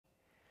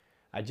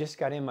I just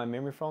got in my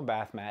memory foam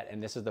bath mat,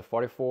 and this is the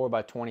 44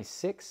 by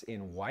 26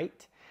 in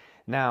white.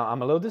 Now,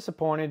 I'm a little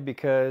disappointed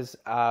because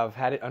I've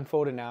had it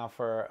unfolded now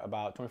for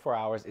about 24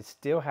 hours. It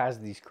still has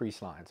these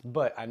crease lines,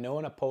 but I know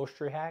an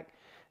upholstery hack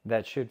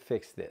that should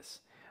fix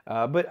this.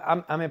 But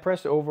I'm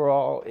impressed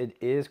overall. It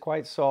is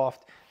quite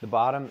soft. The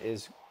bottom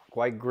is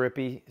quite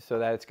grippy, so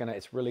that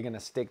it's really gonna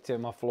stick to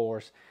my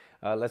floors.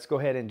 Let's go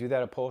ahead and do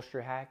that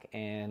upholstery hack,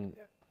 and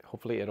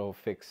hopefully it'll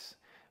fix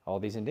all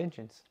these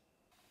indentions.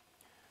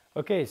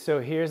 Okay, so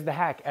here's the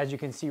hack. As you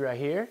can see right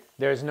here,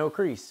 there's no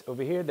crease.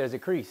 Over here, there's a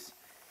crease.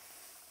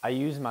 I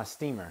use my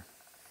steamer.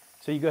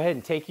 So you go ahead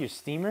and take your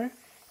steamer,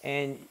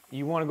 and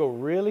you want to go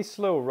really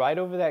slow right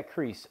over that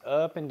crease,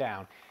 up and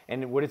down.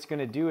 And what it's going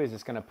to do is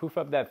it's going to poof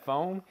up that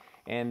foam,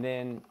 and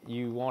then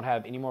you won't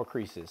have any more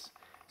creases.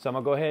 So I'm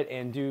going to go ahead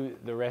and do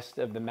the rest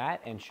of the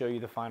mat and show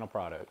you the final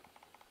product.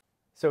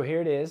 So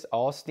here it is,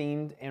 all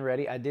steamed and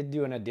ready. I did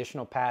do an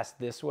additional pass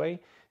this way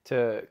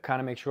to kind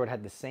of make sure it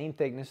had the same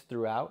thickness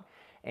throughout.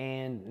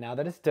 And now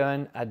that it's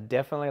done, I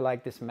definitely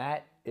like this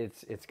mat.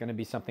 It's going to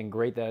be something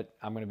great that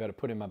I'm going to be able to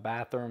put in my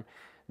bathroom.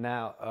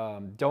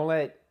 Now, don't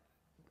let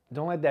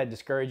that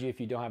discourage you if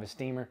you don't have a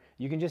steamer.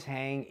 You can just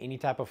hang any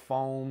type of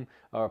foam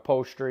or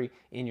upholstery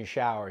in your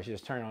showers.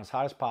 Just turn it on as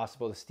hot as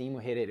possible. The steam will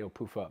hit it, it'll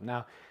poof up.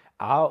 Now,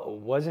 I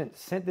wasn't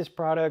sent this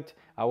product.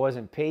 I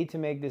wasn't paid to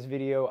make this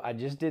video. I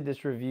just did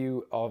this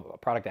review of a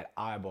product that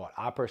I bought.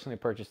 I personally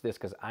purchased this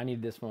because I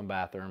needed this for my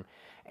bathroom.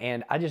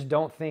 And I just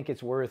don't think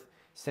it's worth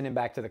sending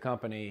back to the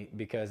company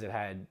because it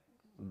had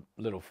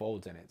little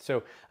folds in it.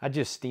 So I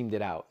just steamed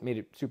it out, made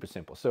it super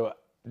simple. So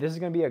this is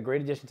going to be a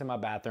great addition to my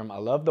bathroom. I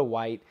love the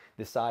white.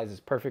 The size is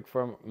perfect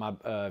from my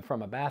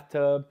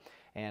bathtub,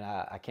 and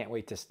I can't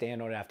wait to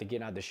stand on it after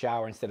getting out of the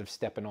shower instead of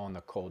stepping on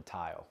the cold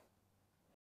tile.